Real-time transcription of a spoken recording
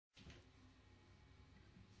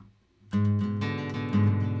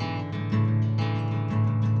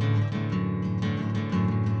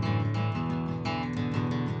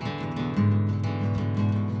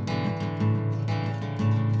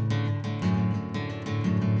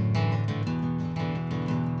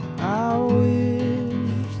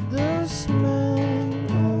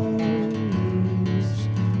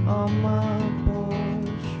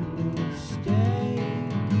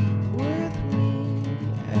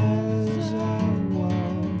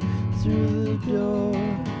door.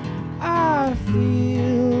 I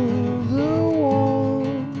feel the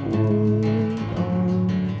warm wood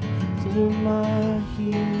under my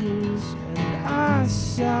heels, and I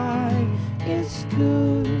sigh. It's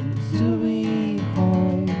good to be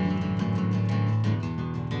home.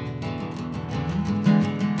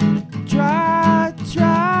 Try to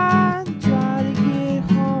get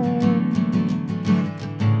home.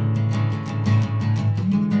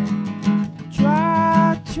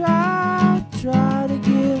 Try to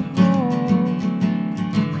get home.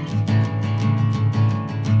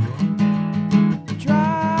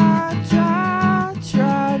 Try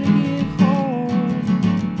to get home.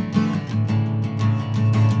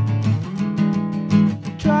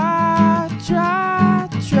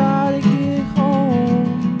 Try to get home.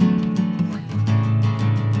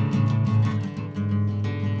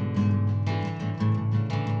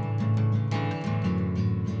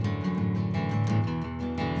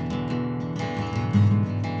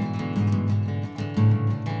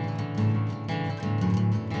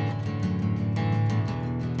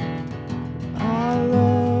 I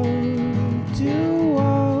love to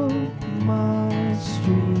walk my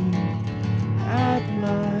street at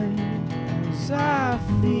night as I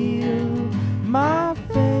feel my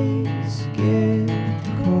face get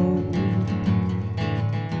cold.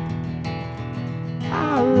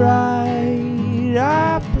 I write,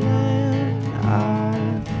 I plan, I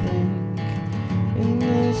think in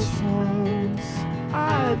this songs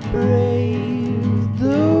I break.